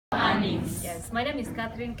mornings. Yes, my name is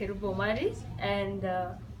Catherine Kerubo Mari, and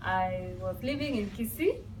I was living in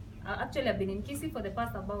Kisii. Actually, I've been in Kisii for the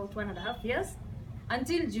past about 1.5 years,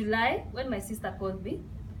 until July when my sister called me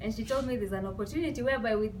and she told me there's an opportunity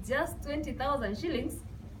whereby with just 20,000 shillings,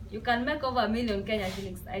 you can make over 1 million Kenya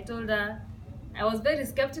shillings. I told her, I was very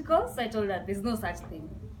skeptical, so I told her there's no such thing.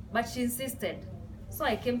 But she insisted. So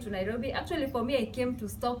I came to Nairobi. Actually, for me, I came to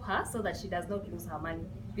stop her so that she does not lose her money,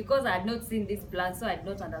 because I had not seen this plan, so I had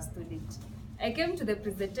not understood it. I came to the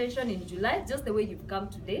presentation in July, just the way you've come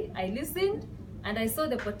today. I listened, and I saw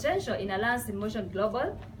the potential in Alliance in Motion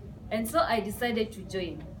Global, and so I decided to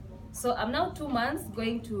join. So I'm now 2 months,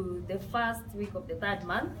 going to the first week of the 3rd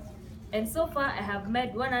month, and so far I have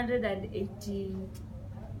made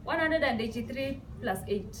 183 plus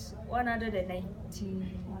 8,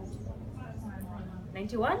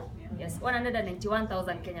 191? Yes,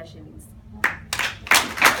 191,000 Kenya shillings.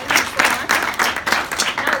 Thank you so much.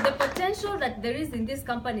 Now, the potential that there is in this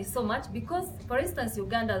company is so much because, for instance,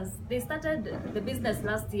 Ugandans, they started the business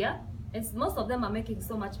last year, and most of them are making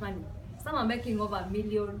so much money. Some are making over 1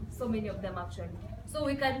 million, so many of them actually. So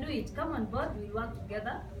we can do it. Come on board, we'll work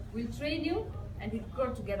together, we'll train you, and we'll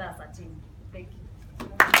grow together as a team. Thank you.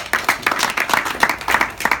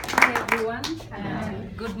 Hi everyone. Hi.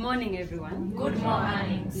 Good morning everyone. Good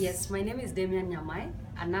morning. Yes, my name is Damian Nyamai,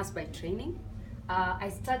 a nurse by training. I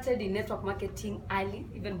started in network marketing early,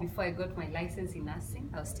 even before I got my license in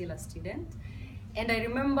nursing. I was still a student. And I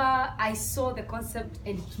remember I saw the concept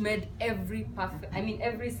and it made every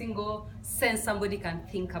single sense somebody can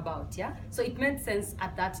think about, yeah? So it made sense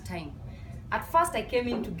at that time. At first I came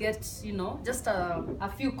in to get, just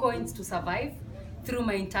a few coins to survive through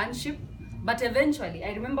my internship. But eventually,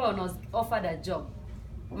 I remember when I was offered a job,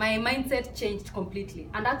 my mindset changed completely.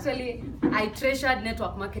 And actually, I treasured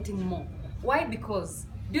network marketing more. Why? Because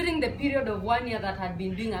during the period of 1 year that I had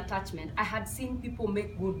been doing attachment, I had seen people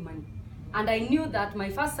make good money. And I knew that my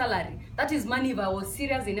first salary, that is money if I was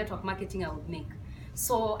serious in network marketing, I would make.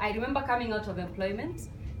 So I remember coming out of employment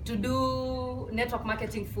to do network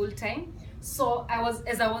marketing full-time. So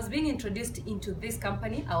as I was being introduced into this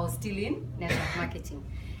company, I was still in network marketing.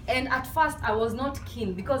 And at first, I was not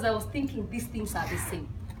keen because I was thinking these things are the same.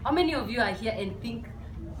 How many of you are here and think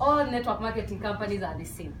all network marketing companies are the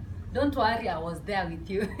same? Don't worry, I was there with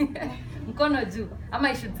you. Mkono juu. Ama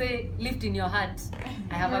I should say, lift in your heart.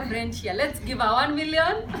 I have a friend here. Let's give her 1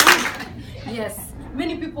 million. Yes,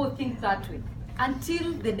 many people think that way.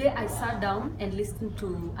 Until the day I sat down and listened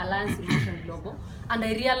to Alliance in Motion Global, and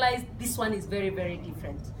I realized this one is very, very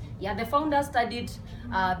different. Yeah, the founders studied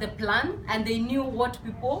the plan, and they knew what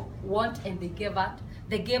people want, and they gave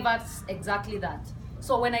us exactly that.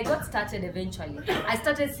 So when I got started eventually, I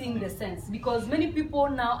started seeing the sense, because many people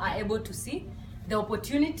now are able to see the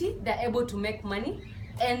opportunity, they're able to make money,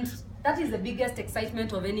 and that is the biggest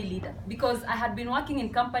excitement of any leader. Because I had been working in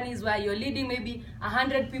companies where you're leading maybe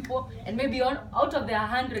 100 people, and maybe out of the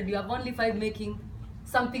 100, you have only 5 making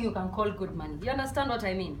something you can call good money. You understand what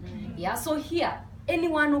I mean? Yeah, so here,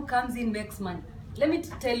 anyone who comes in makes money. Let me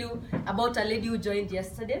tell you about a lady who joined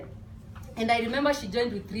yesterday. And I remember she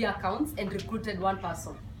joined with 3 accounts and recruited 1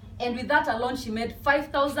 person. And with that alone, she made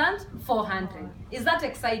 5,400. Is that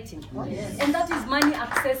exciting? Yes. And that is money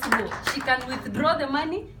accessible. She can withdraw the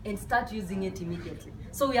money and start using it immediately.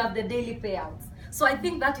 So we have the daily payouts. So I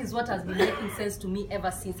think that is what has been making sense to me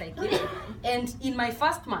ever since I came. And in my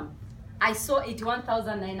first month, I saw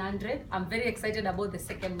 81,900. I'm very excited about the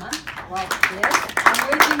 2nd month. Wow. Yes. I'm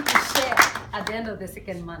waiting to share at the end of the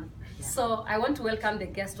 2nd month. Yeah. So I want to welcome the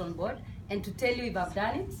guest on board and to tell you if I've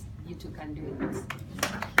done it, you too can do it.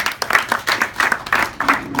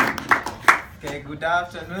 Okay, good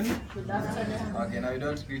afternoon. Good afternoon. Okay, now we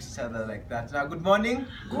don't greet each other like that. Now, good morning.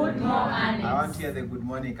 Good morning. I want to hear the good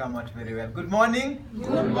morning come out very well. Good morning.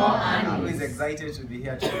 Good morning. Who is excited to be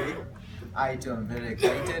here today? I too am very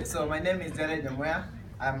excited. So my name is Jared Nyamoya.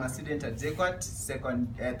 I'm a student at JKUAT,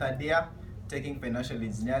 3rd year, taking financial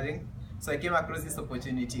engineering. So I came across this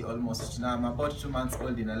opportunity almost now. I'm about 2 months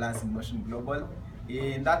old in Alliance in Motion Global.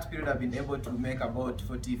 In that period, I've been able to make about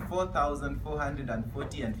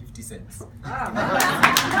 44,440 and 50 cents. I'm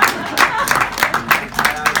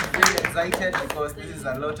really excited because this is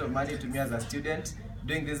a lot of money to me as a student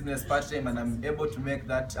doing business part-time, and I'm able to make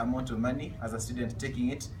that amount of money as a student taking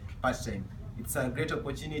it part-time. It's a great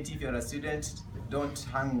opportunity. If you're a student, don't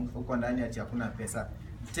hang huko ndani ati hakuna pesa.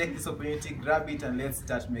 Take this opportunity, grab it, and let's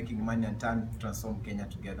start making money and transform Kenya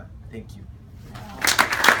together. Thank you.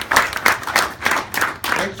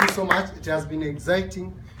 Thank you so much. It has been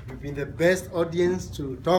exciting. You've been the best audience to talk.